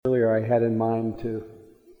had in mind to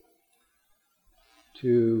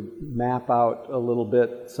map out a little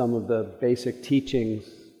bit some of the basic teachings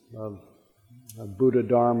of Buddha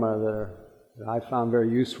Dharma that I found very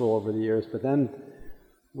useful over the years. But then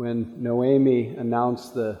when Noemi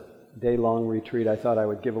announced the day-long retreat, I thought I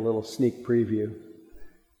would give a little sneak preview.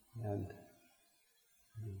 And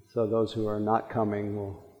so those who are not coming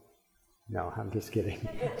will... No, I'm just kidding.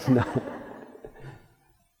 No.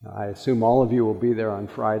 I assume all of you will be there on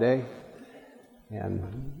Friday.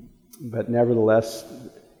 But nevertheless,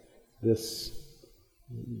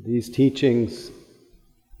 these teachings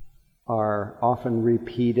are often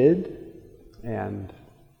repeated, and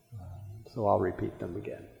so I'll repeat them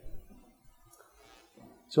again.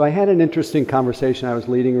 So I had an interesting conversation. I was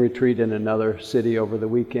leading a retreat in another city over the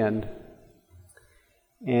weekend,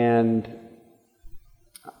 and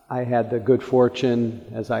I had the good fortune,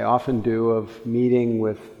 as I often do, of meeting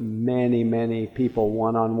with many, many people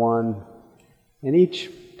one-on-one. And each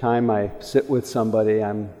time I sit with somebody,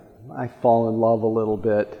 I fall in love a little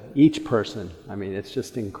bit. Each person, I mean, it's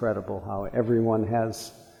just incredible how everyone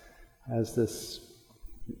has this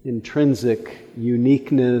intrinsic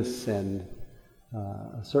uniqueness and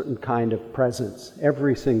a certain kind of presence.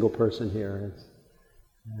 Every single person here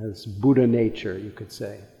has Buddha nature, you could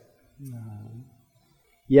say.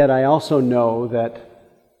 Yet I also know that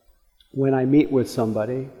when I meet with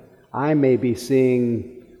somebody, I may be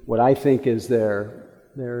seeing what I think is their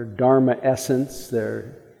Dharma essence,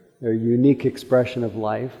 their unique expression of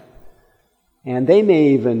life. And they may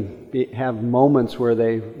even have moments where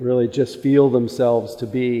they really just feel themselves to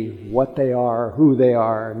be what they are, who they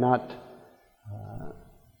are, not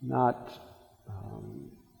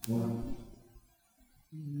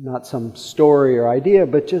some story or idea,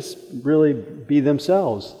 but just really be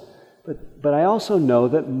themselves. But I also know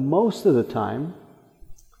that most of the time,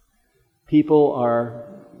 people are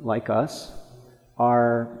like us,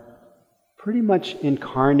 are pretty much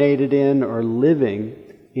incarnated in or living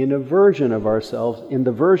in the version of ourselves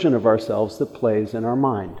that plays in our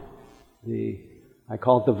mind. I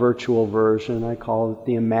call it the virtual version, I call it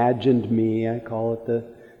the imagined me, I call it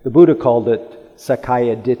the Buddha called it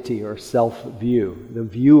Sakkaya Ditthi, or self-view, the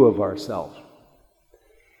view of ourself.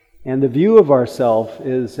 And the view of ourself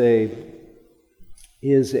is a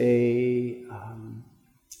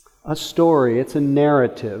story, it's a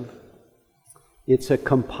narrative, it's a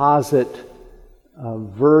composite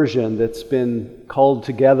version that's been culled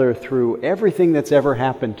together through everything that's ever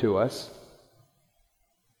happened to us.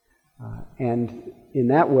 And in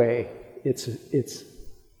that way, it's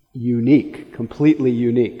unique, completely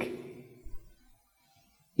unique.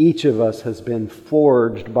 Each of us has been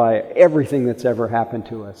forged by everything that's ever happened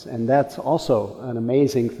to us. And that's also an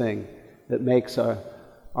amazing thing that makes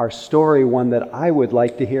our story one that I would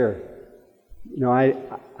like to hear. You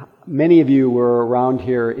know, many of you were around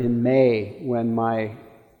here in May when I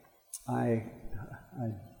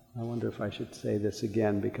wonder if I should say this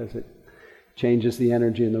again because it changes the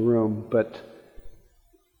energy in the room, but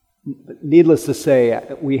needless to say,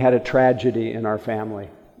 we had a tragedy in our family.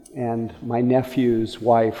 And my nephew's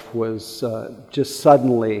wife was just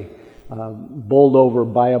suddenly bowled over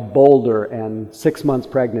by a boulder and 6 months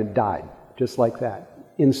pregnant, died, just like that,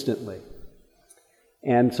 instantly.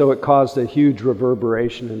 And so it caused a huge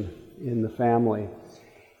reverberation in the family.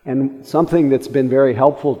 And something that's been very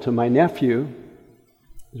helpful to my nephew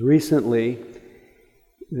is recently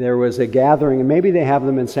there was a gathering, and maybe they have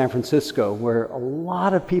them in San Francisco, where a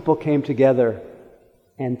lot of people came together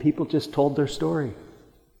and people just told their story.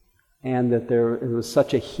 And that it was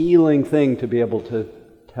such a healing thing to be able to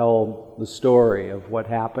tell the story of what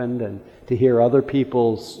happened and to hear other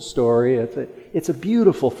people's story. It's a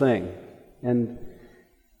beautiful thing. And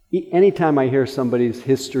anytime I hear somebody's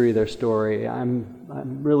history, their story,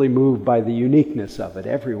 I'm really moved by the uniqueness of it,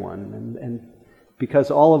 everyone. And because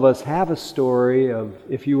all of us have a story of,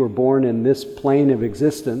 if you were born in this plane of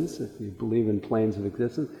existence, if you believe in planes of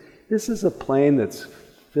existence, this is a plane that's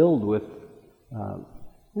filled with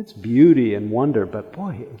it's beauty and wonder, but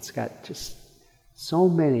boy, it's got just so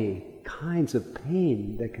many kinds of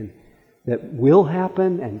pain that will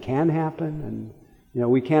happen and can happen. And you know,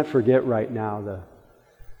 we can't forget right now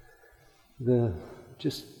the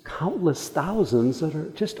just countless thousands that are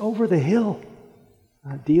just over the hill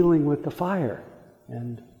dealing with the fire,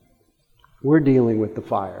 and we're dealing with the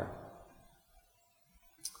fire.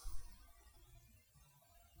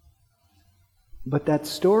 But that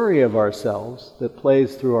story of ourselves that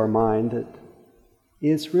plays through our mind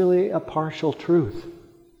is really a partial truth.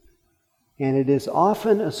 And it is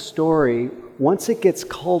often a story, once it gets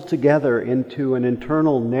culled together into an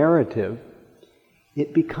internal narrative,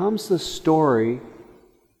 it becomes the story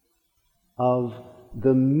of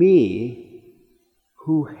the me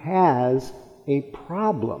who has a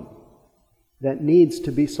problem that needs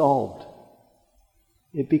to be solved.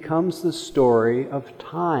 It becomes the story of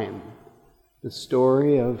time, the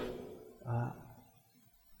story of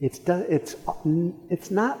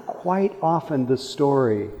it's not quite often the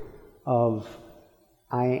story of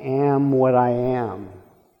I am what I am.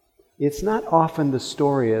 It's not often the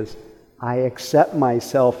story as I accept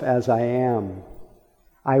myself as I am.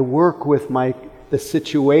 I work with the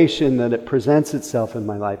situation that it presents itself in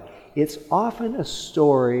my life. It's often a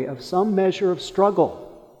story of some measure of struggle.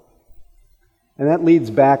 And that leads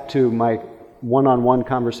back to my one-on-one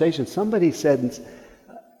conversation. Somebody said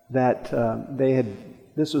that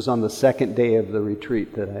this was on the second day of the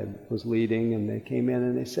retreat that I was leading, and they came in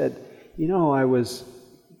and they said, I was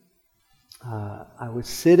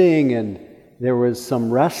sitting and there was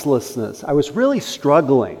some restlessness. I was really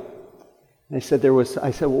struggling. And I said,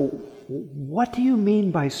 well, what do you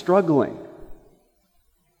mean by struggling?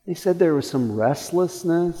 They said there was some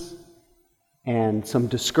restlessness and some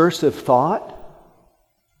discursive thought.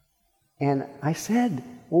 And I said,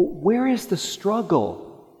 well, where is the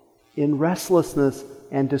struggle in restlessness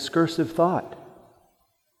and discursive thought?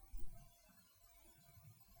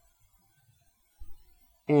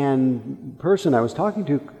 And the person I was talking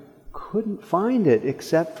to couldn't find it,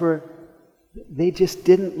 except for they just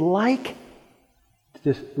didn't like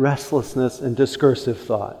this restlessness and discursive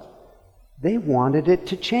thought. They wanted it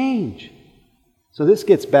to change. So this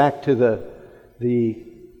gets back to the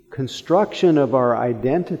construction of our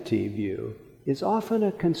identity view is often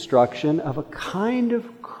a construction of a kind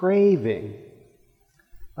of craving,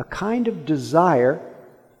 a kind of desire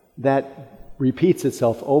that repeats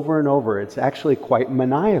itself over and over. It's actually quite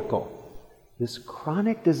maniacal. This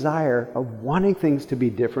chronic desire of wanting things to be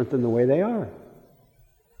different than the way they are,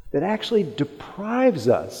 that actually deprives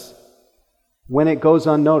us when it goes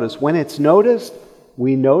unnoticed. When it's noticed,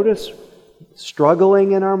 we notice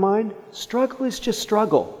struggling in our mind. Struggle is just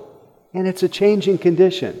struggle, and it's a changing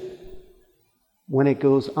condition. When it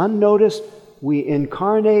goes unnoticed, we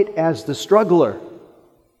incarnate as the struggler.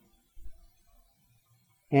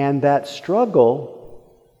 And that struggle,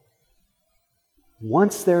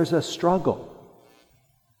 once there's a struggle,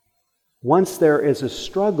 once there is a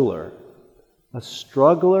struggler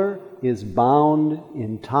is bound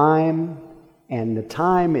in time, and the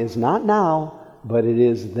time is not now, but it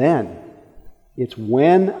is then. It's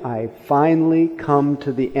when I finally come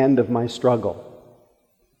to the end of my struggle.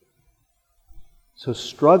 So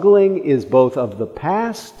struggling is both of the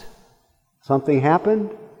past, something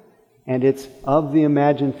happened, and it's of the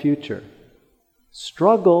imagined future.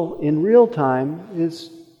 Struggle in real time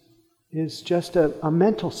is just a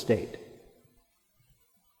mental state.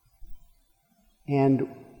 And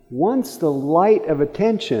once the light of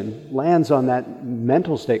attention lands on that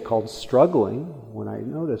mental state called struggling, when I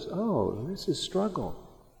notice, oh, this is struggle,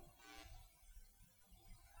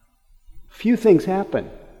 few things happen.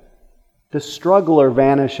 The struggler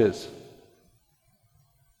vanishes.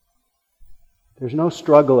 There's no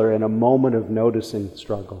struggler in a moment of noticing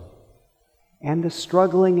struggle. And the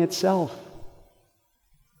struggling itself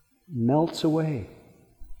melts away.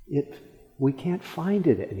 We can't find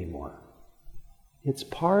it anymore. It's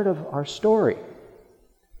part of our story.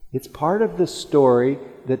 It's part of the story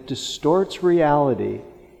that distorts reality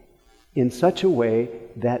in such a way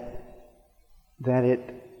that it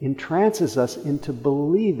entrances us into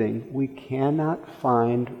believing we cannot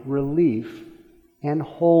find relief and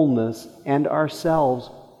wholeness and ourselves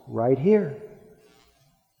right here.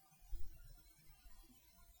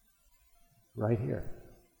 Right here.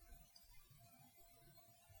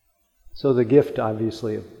 So the gift,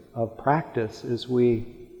 obviously, of practice is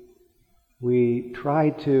we try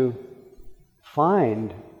to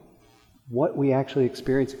find what we actually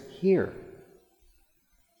experience here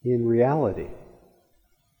in reality,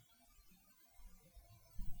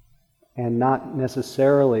 and not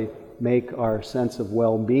necessarily make our sense of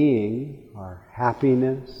well-being, our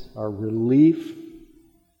happiness, our relief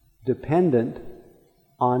dependent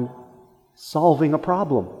on solving a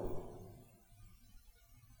problem.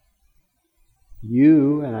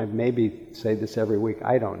 And I maybe say this every week,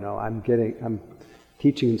 I don't know. I'm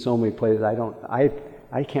teaching in so many places,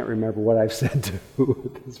 I can't remember what I've said to.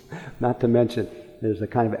 Not to mention, there's a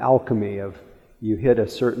kind of alchemy of you hit a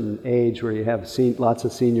certain age where you have lots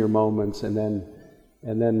of senior moments and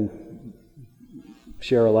then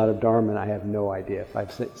share a lot of Dharma, and I have no idea if I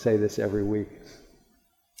say this every week.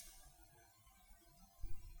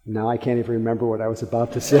 Now I can't even remember what I was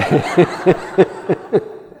about to say.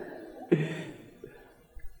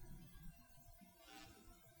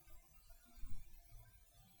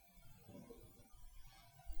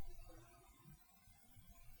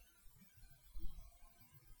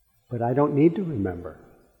 But I don't need to remember.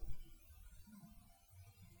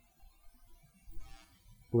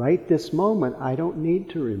 Right this moment, I don't need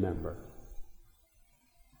to remember.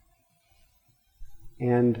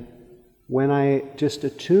 And when I just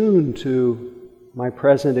attune to my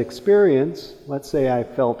present experience, let's say I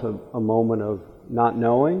felt a moment of not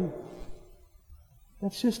knowing,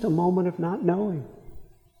 that's just a moment of not knowing.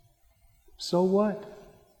 So what?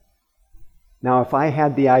 Now, if I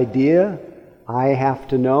had the idea, I have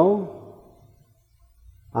to know,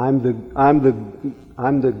 I'm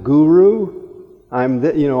the guru, I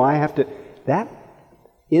have to, that,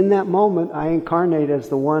 in that moment, I incarnate as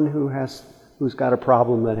the one who's got a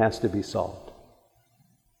problem that has to be solved.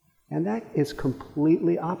 And that is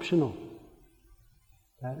completely optional.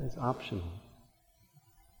 That is optional.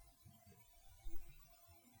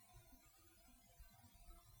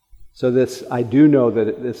 So I do know that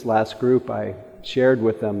at this last group I shared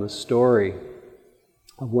with them the story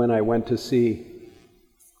of when I went to see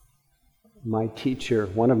my teacher,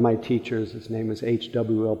 one of my teachers. His name is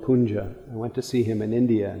H.W.L. Punja. I went to see him in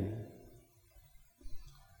India. And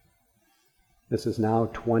this is now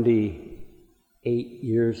 28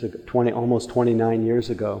 years ago, almost 29 years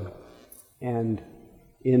ago. And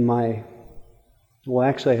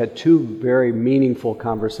actually I had two very meaningful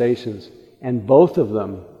conversations, and both of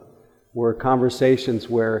them were conversations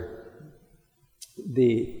where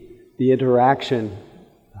the interaction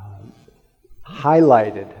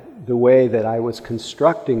highlighted the way that I was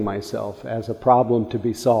constructing myself as a problem to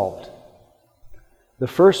be solved. The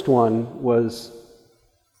first one was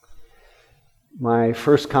my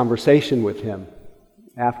first conversation with him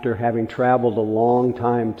after having traveled a long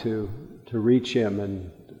time to reach him,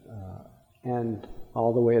 and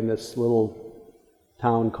all the way in this little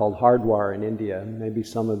town called Hardwar in India. Maybe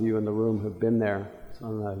some of you in the room have been there. It's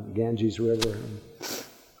on the Ganges River.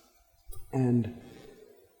 And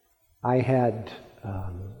I had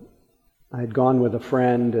gone with a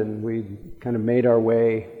friend, and we kind of made our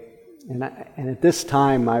way. And at this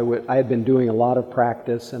time, I had been doing a lot of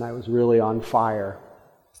practice, and I was really on fire.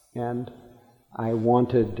 And I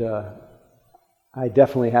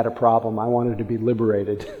definitely had a problem. I wanted to be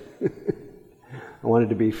liberated. I wanted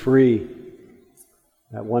to be free.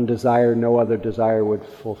 That one desire no other desire would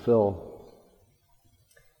fulfill.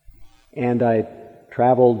 And I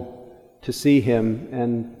traveled to see him,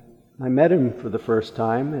 and I met him for the first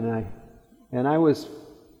time, and I was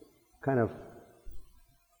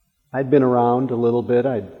I'd been around a little bit.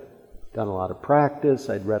 I'd done a lot of practice.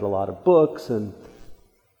 I'd read a lot of books, and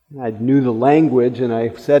I knew the language, and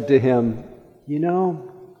I said to him,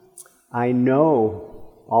 I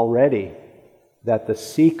know already that the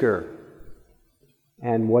seeker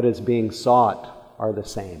and what is being sought are the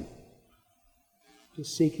same.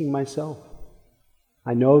 Just seeking myself.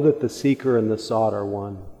 I know that the seeker and the sought are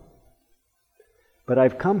one. But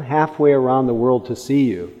I've come halfway around the world to see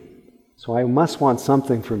you, so I must want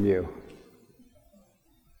something from you.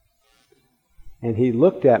 And he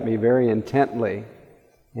looked at me very intently,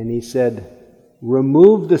 and he said,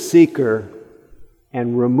 remove the seeker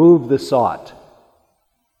and remove the sought.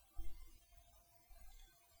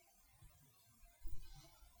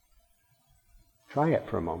 Try it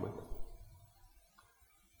for a moment.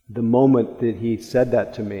 The moment that he said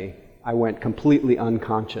that to me, I went completely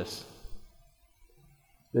unconscious.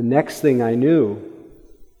 The next thing I knew,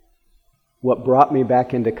 what brought me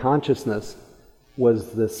back into consciousness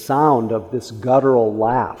was the sound of this guttural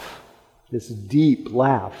laugh, this deep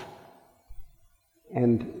laugh.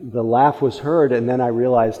 And the laugh was heard, and then I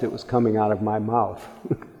realized it was coming out of my mouth.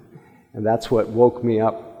 And that's what woke me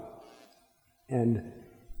up. And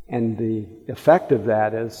the effect of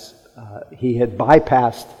that is he had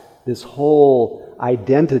bypassed this whole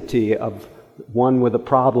identity of one with a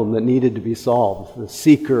problem that needed to be solved, the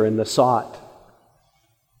seeker and the sought.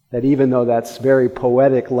 That even though that's very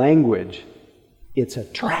poetic language, it's a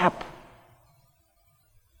trap.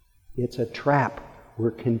 It's a trap.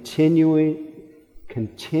 We're continually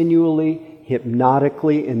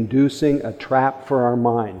hypnotically inducing a trap for our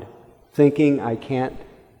mind, thinking I can't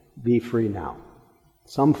be free now.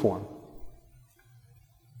 Some form.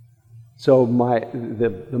 So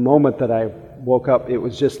the moment that I woke up, it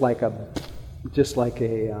was just like a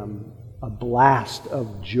blast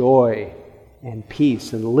of joy and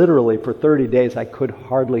peace. And literally for 30 days, I could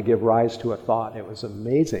hardly give rise to a thought. It was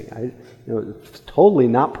amazing. It was totally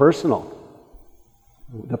not personal.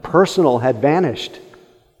 The personal had vanished.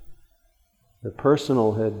 The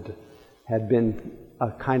personal had been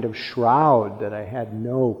a kind of shroud that I had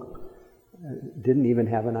didn't even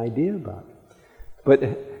have an idea about.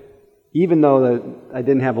 But even though I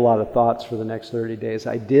didn't have a lot of thoughts for the next 30 days,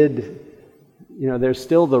 I did, there's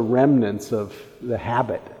still the remnants of the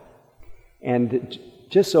habit. And it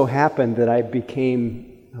just so happened that I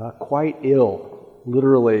became quite ill,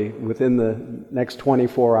 literally within the next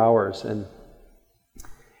 24 hours,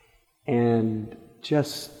 and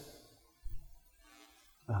just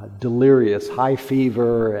delirious, high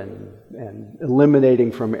fever, and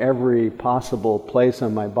eliminating from every possible place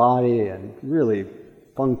on my body, and really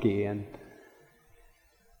funky. And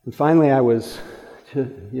finally I was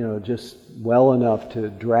just well enough to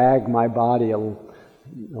drag my body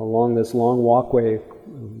along this long walkway,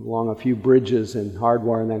 along a few bridges in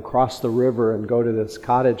Hardware, and then cross the river and go to this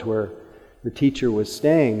cottage where the teacher was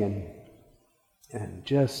staying, and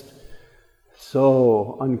just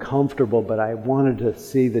so uncomfortable, but I wanted to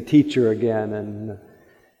see the teacher again, and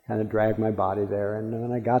kind of dragged my body there. And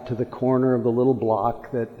when I got to the corner of the little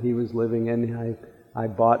block that he was living in, I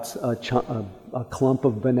bought a clump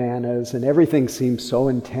of bananas, and everything seemed so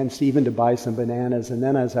intense, even to buy some bananas. And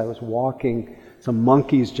then as I was walking, some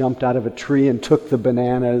monkeys jumped out of a tree and took the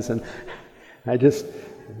bananas, and I just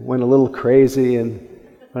went a little crazy.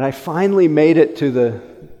 But I finally made it to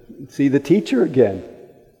see the teacher again.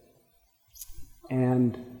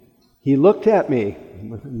 And he looked at me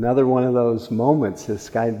with another one of those moments. This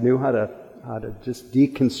guy knew how to just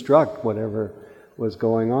deconstruct whatever was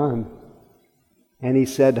going on. And he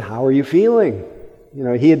said, "How are you feeling?"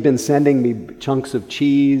 He had been sending me chunks of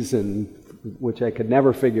cheese, which I could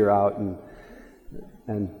never figure out.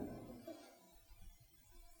 And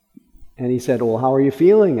he said, "Well, how are you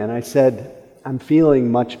feeling?" And I said, "I'm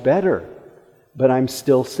feeling much better, but I'm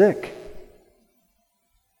still sick."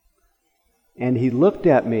 And he looked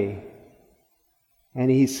at me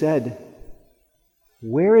and he said,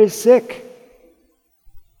 "Where is sick?"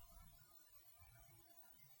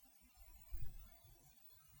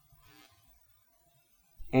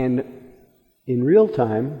 And in real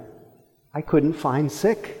time, I couldn't find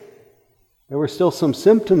sick. There were still some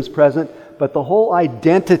symptoms present, but the whole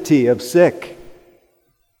identity of sick,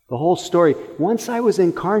 the whole story, once I was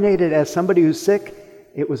incarnated as somebody who's sick,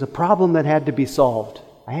 it was a problem that had to be solved.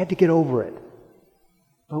 I had to get over it.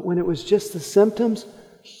 But when it was just the symptoms,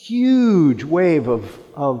 huge wave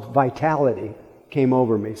of vitality came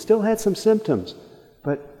over me. Still had some symptoms,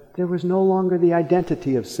 but there was no longer the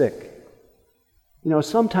identity of sick.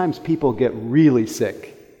 Sometimes people get really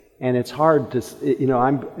sick, and it's hard to,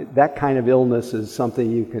 that kind of illness is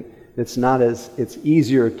something it's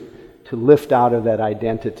easier to lift out of that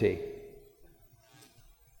identity.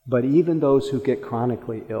 But even those who get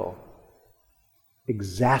chronically ill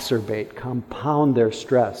exacerbate, compound their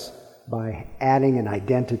stress by adding an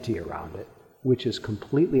identity around it, which is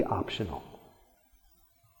completely optional.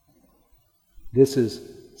 This is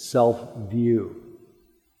self-view.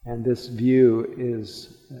 And this view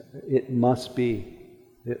it must be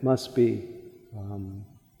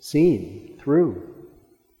seen through.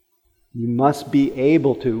 You must be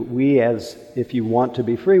able to, if you want to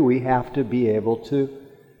be free, we have to be able to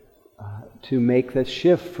make the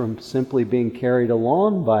shift from simply being carried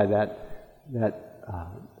along by that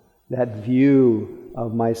view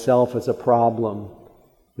of myself as a problem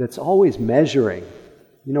that's always measuring.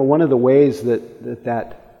 One of the ways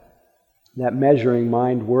that measuring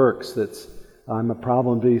mind works, I'm a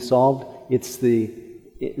problem to be solved,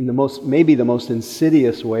 maybe the most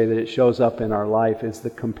insidious way that it shows up in our life is the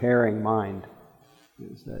comparing mind.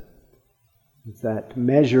 It's that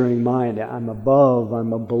measuring mind. I'm above,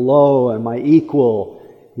 I'm below, am I equal?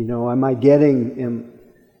 Am I getting...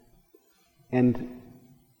 And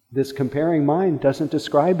this comparing mind doesn't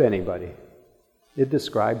describe anybody. It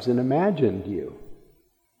describes an imagined you.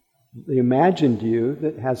 The imagined you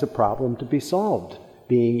that has a problem to be solved,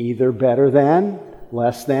 being either better than,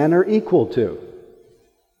 less than, or equal to.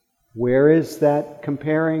 Where is that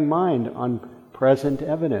comparing mind on present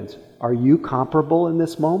evidence? Are you comparable in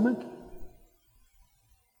this moment?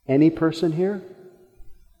 Any person here?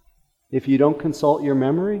 If you don't consult your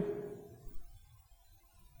memory?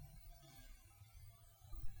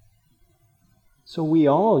 So we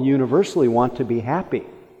all universally want to be happy.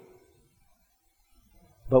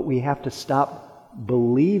 But we have to stop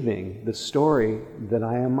believing the story that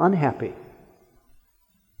I am unhappy.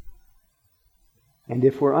 And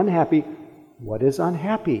if we're unhappy, what is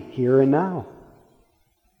unhappy here and now?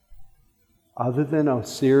 Other than a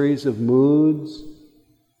series of moods,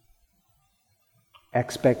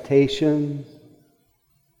 expectations,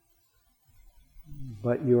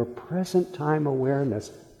 but your present time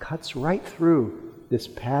awareness cuts right through this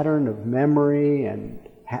pattern of memory and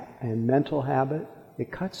mental habit. It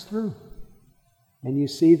cuts through. And you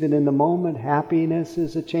see that in the moment, happiness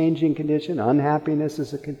is a changing condition, unhappiness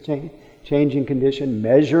is a changing condition.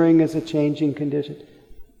 Measuring is a changing condition.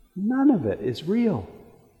 None of it is real.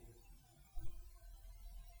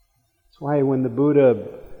 That's why when the Buddha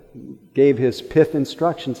gave his pith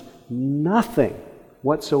instructions, nothing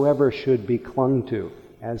whatsoever should be clung to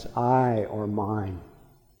as I or mine.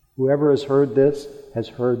 Whoever has heard this has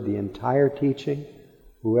heard the entire teaching.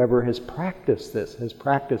 Whoever has practiced this has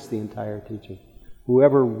practiced the entire teaching.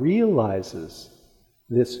 Whoever realizes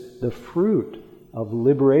this, the fruit of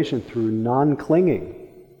liberation through non-clinging,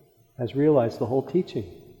 has realized the whole teaching.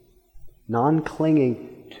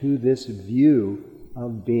 Non-clinging to this view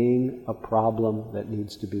of being a problem that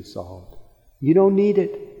needs to be solved. You don't need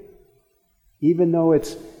it. Even though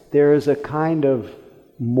there is a kind of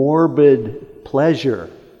morbid pleasure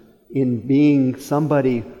in being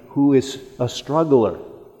somebody who is a struggler,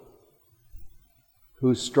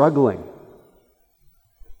 who's struggling.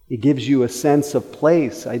 It gives you a sense of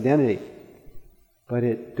place, identity, but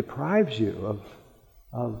it deprives you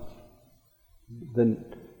of the,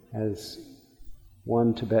 as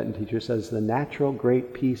one Tibetan teacher says, the natural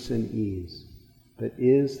great peace and ease that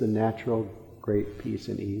is the natural great peace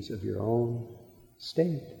and ease of your own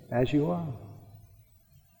state as you are.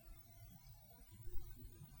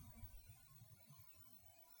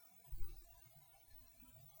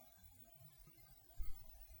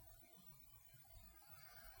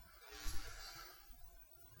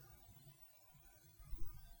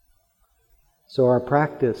 So our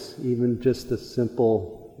practice, even just the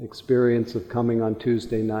simple experience of coming on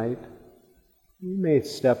Tuesday night, you may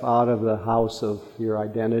step out of the house of your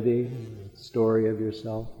identity, the story of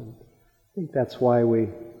yourself. And I think that's why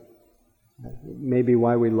maybe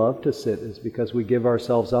why we love to sit, is because we give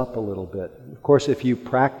ourselves up a little bit. Of course, if you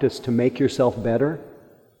practice to make yourself better,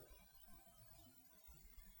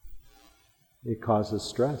 it causes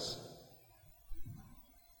stress.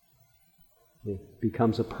 It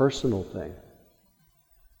becomes a personal thing.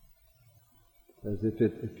 As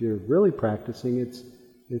if you're really practicing, it's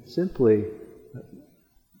simply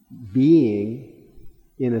being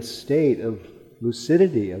in a state of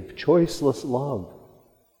lucidity, of choiceless love,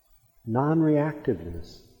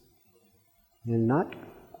 non-reactiveness, and not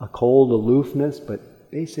a cold aloofness, but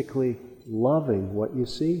basically loving what you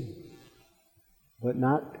see, but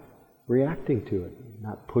not reacting to it,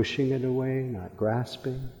 not pushing it away, not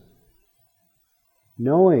grasping.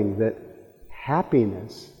 Knowing that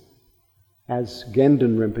happiness, as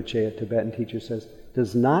Gendun Rinpoche, a Tibetan teacher, says,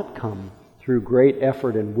 does not come through great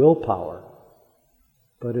effort and willpower,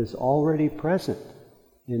 but is already present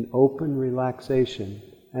in open relaxation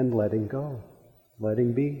and letting go,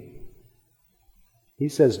 letting be. He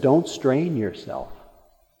says, don't strain yourself.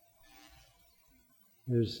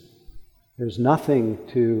 There's nothing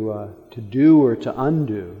to do or to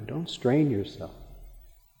undo. Don't strain yourself.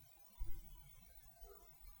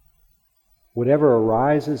 Whatever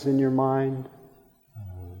arises in your mind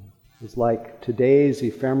is like today's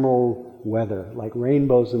ephemeral weather, like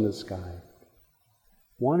rainbows in the sky.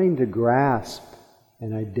 Wanting to grasp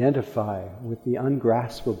and identify with the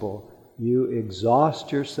ungraspable, you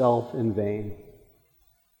exhaust yourself in vain.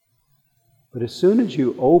 But as soon as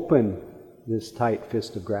you open this tight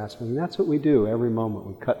fist of grasping, that's what we do every moment,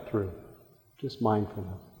 we cut through, just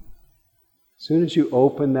mindfulness. As soon as you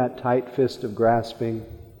open that tight fist of grasping,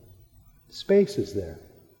 space is there.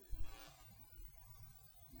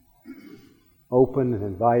 Open and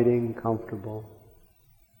inviting, comfortable.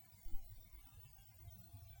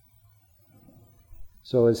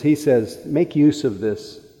 So as he says, make use of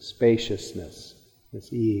this spaciousness,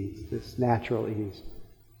 this ease, this natural ease.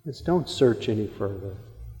 Just don't search any further.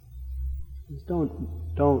 Just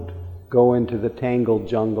don't go into the tangled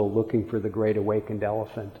jungle looking for the great awakened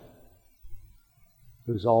elephant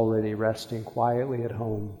who's already resting quietly at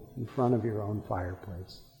home in front of your own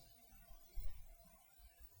fireplace.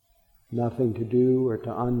 Nothing to do or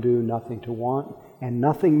to undo, nothing to want, and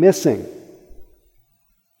nothing missing.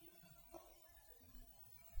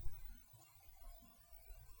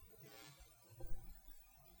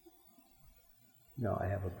 No, I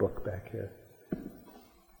have a book back here.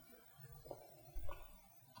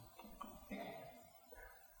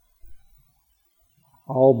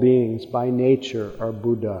 All beings by nature are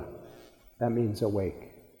Buddha. That means awake.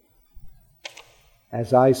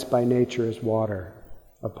 As ice by nature is water.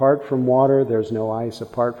 Apart from water, there's no ice.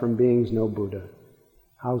 Apart from beings, no Buddha.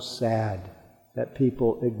 How sad that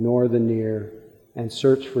people ignore the near and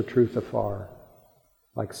search for truth afar.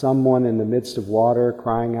 Like someone in the midst of water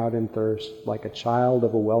crying out in thirst, like a child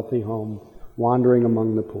of a wealthy home wandering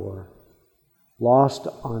among the poor. Lost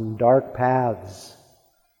on dark paths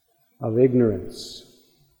of ignorance.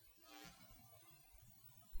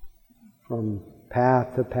 From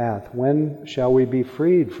path to path. When shall we be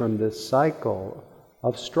freed from this cycle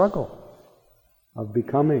of struggle, of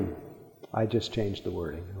becoming? I just changed the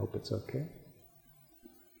wording. I hope it's okay.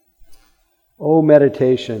 O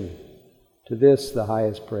meditation, to this the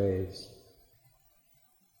highest praise.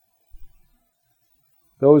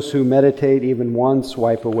 Those who meditate even once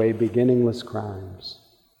wipe away beginningless crimes.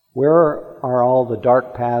 Where are all the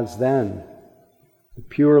dark paths then? The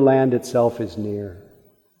pure land itself is near.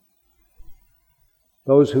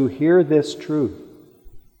 Those who hear this truth,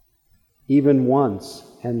 even once,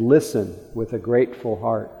 and listen with a grateful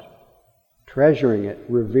heart, treasuring it,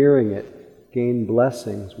 revering it, gain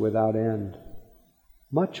blessings without end.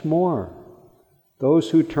 Much more, those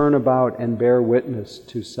who turn about and bear witness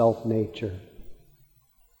to self-nature.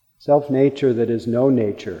 Self-nature that is no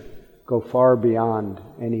nature, go far beyond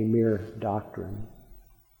any mere doctrine.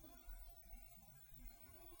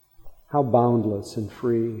 How boundless and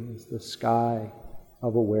free is the sky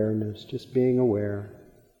of awareness, just being aware.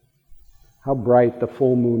 How bright the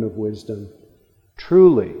full moon of wisdom.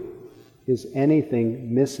 Truly, is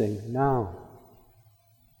anything missing now?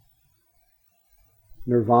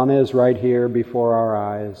 Nirvana is right here before our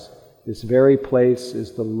eyes. This very place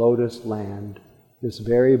is the lotus land. This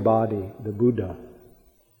very body, the Buddha.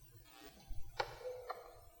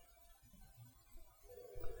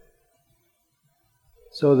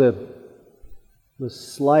 So the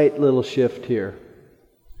slight little shift here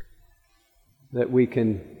that we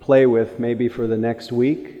can play with maybe for the next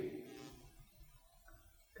week,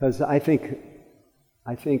 because I think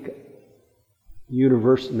not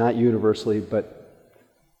universally, but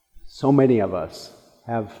so many of us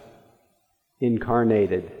have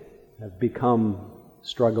incarnated, have become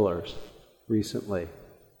strugglers recently.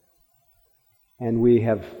 And we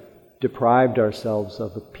have deprived ourselves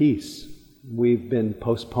of a peace. We've been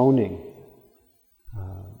postponing,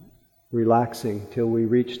 relaxing till we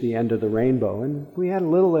reach the end of the rainbow. And we had a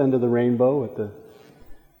little end of the rainbow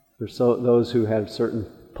for those who have certain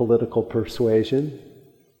political persuasion.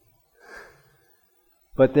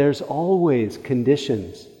 But there's always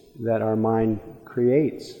conditions that our mind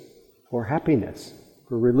creates for happiness,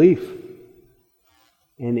 for relief.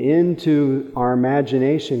 And into our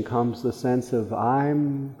imagination comes the sense of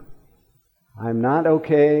I'm not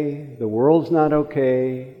okay, the world's not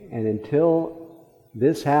okay, and until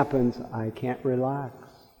this happens, I can't relax.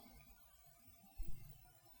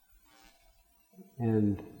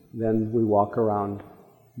 And then we walk around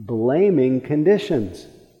blaming conditions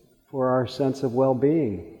for our sense of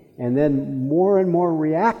well-being, and then more and more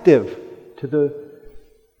reactive to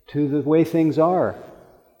the way things are.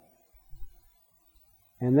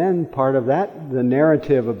 And then part of that, the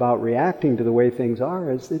narrative about reacting to the way things are,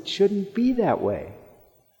 is it shouldn't be that way.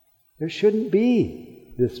 There shouldn't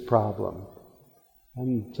be this problem.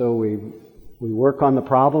 And so we work on the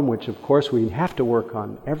problem, which of course we have to work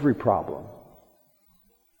on every problem.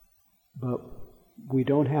 But we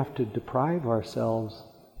don't have to deprive ourselves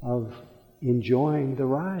of enjoying the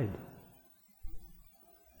ride.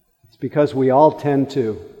 It's because we all tend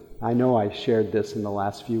to, I know I shared this in the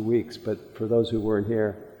last few weeks, but for those who weren't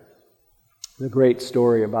here, the great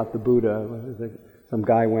story about the Buddha, some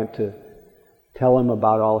guy went to tell him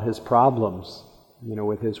about all his problems,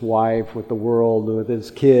 with his wife, with the world, with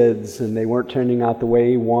his kids, and they weren't turning out the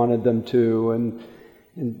way he wanted them to, and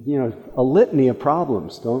a litany of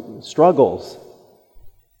problems, struggles.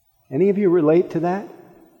 Any of you relate to that?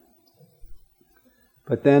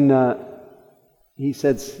 But then he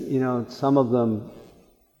said, some of them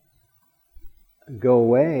go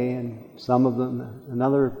away, and some of them,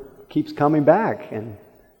 another keeps coming back, and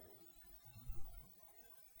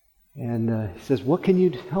he says, what can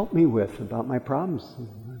you help me with about my problems?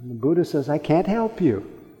 And the Buddha says, I can't help you.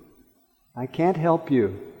 I can't help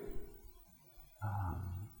you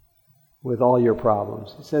with all your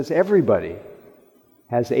problems. He says, everybody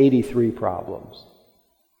has 83 problems.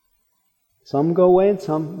 Some go away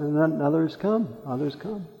and others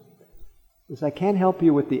come. He says, I can't help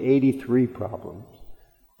you with the 83 problems,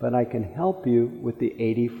 but I can help you with the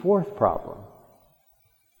 84th problem.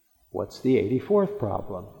 What's the 84th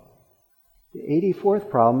problem? The 84th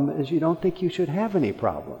problem is you don't think you should have any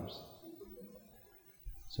problems.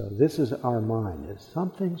 So this is our mind, is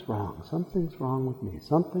something's wrong with me,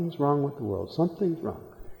 something's wrong with the world, something's wrong.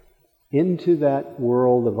 Into that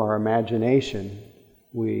world of our imagination,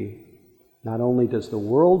 not only does the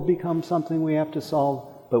world become something we have to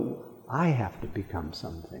solve, but I have to become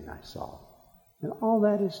something I solve. And all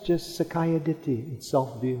that is just Sakaya Ditti, it's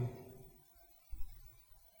self-view.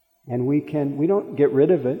 And we don't get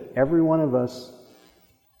rid of it. Every one of us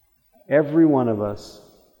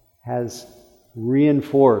has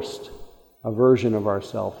reinforced a version of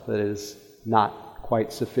ourselves that is not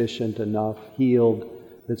quite sufficient enough, healed,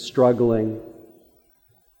 that's struggling.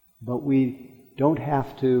 But we don't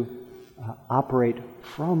have to operate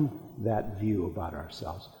from that view about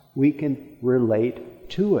ourselves. We can relate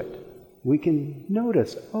to it. We can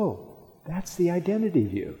notice, oh, that's the identity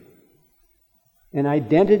view. And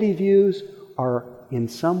identity views are in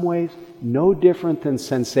some ways no different than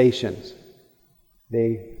sensations.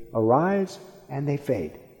 They arise and they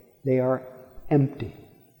fade. They are empty.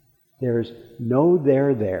 There's no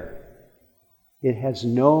there. It has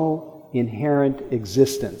no inherent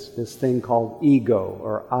existence, this thing called ego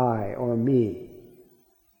or I or me.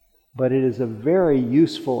 But it is a very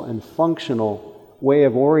useful and functional way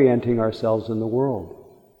of orienting ourselves in the world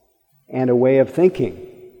and a way of thinking.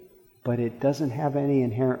 But it doesn't have any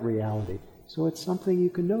inherent reality. So it's something you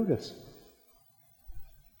can notice.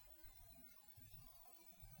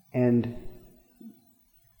 And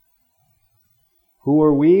who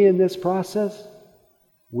are we in this process?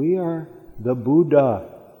 We are the Buddha,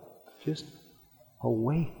 just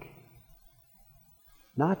awake.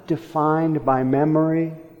 Not defined by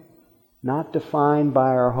memory, not defined by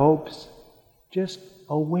our hopes, just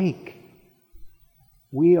awake.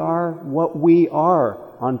 We are what we are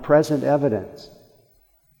on present evidence.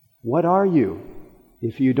 What are you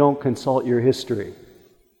if you don't consult your history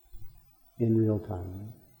in real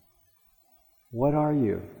time? What are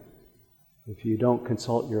you if you don't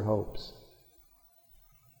consult your hopes?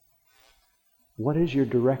 What is your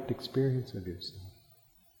direct experience of yourself?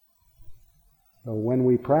 So when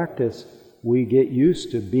we practice, we get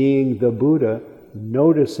used to being the Buddha,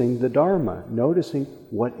 noticing the Dharma, noticing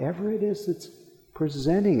whatever it is that's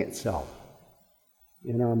presenting itself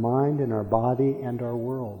in our mind, in our body, and our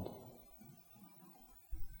world.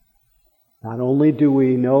 Not only do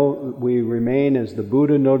we know we remain as the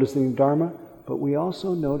Buddha noticing the Dharma, but we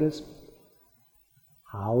also notice,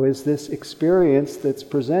 how is this experience that's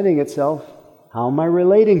presenting itself, how am I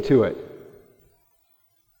relating to it?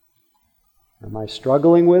 Am I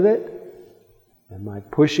struggling with it? Am I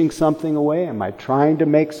pushing something away? Am I trying to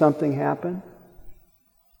make something happen?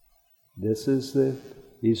 These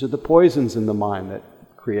are the poisons in the mind that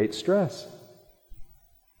create stress.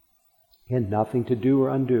 And nothing to do or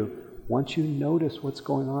undo. Once you notice what's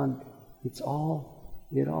going on, it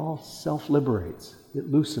all self-liberates.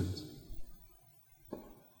 It loosens.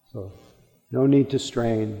 So, no need to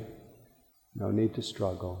strain. No need to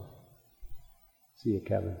struggle. See you,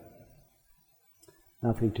 Kevin.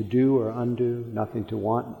 Nothing to do or undo, nothing to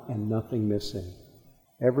want, and nothing missing.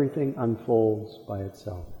 Everything unfolds by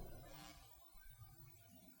itself.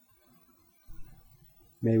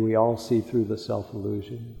 May we all see through the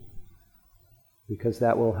self-illusion, because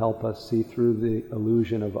that will help us see through the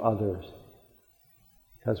illusion of others.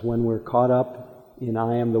 Because when we're caught up in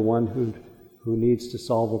I am the one who needs to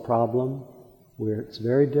solve a problem, it's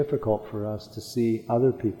very difficult for us to see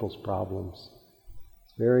other people's problems.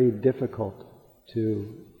 It's very difficult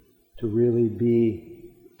to really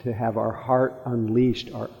to have our heart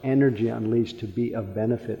unleashed, our energy unleashed to be of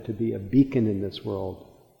benefit, to be a beacon in this world.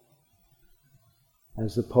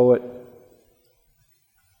 As the poet,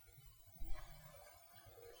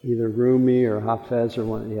 either Rumi or Hafez or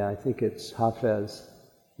one, I think it's Hafez,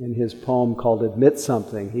 in his poem called Admit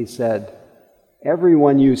Something, he said,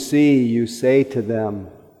 everyone you see, you say to them,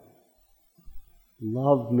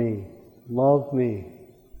 love me, love me.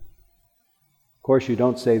 Of course, you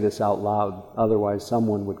don't say this out loud, otherwise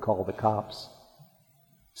someone would call the cops.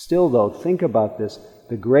 Still though, think about this,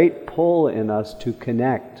 the great pull in us to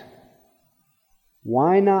connect.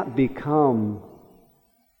 Why not become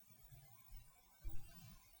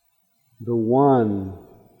the one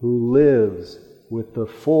who lives with the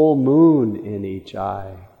full moon in each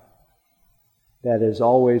eye, that is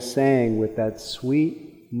always saying with that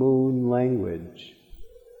sweet moon language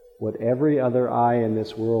what every other eye in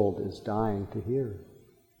this world is dying to hear?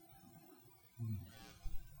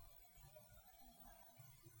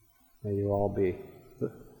 May you all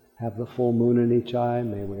have the full moon in each eye.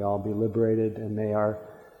 May we all be liberated, and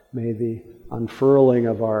may the unfurling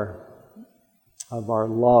of our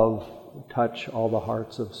love touch all the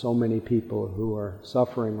hearts of so many people who are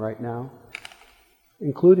suffering right now,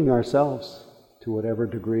 including ourselves, to whatever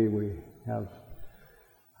degree we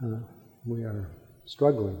are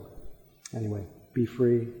struggling. Anyway, be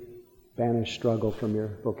free, banish struggle from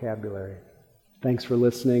your vocabulary. Thanks for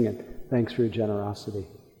listening, and thanks for your generosity.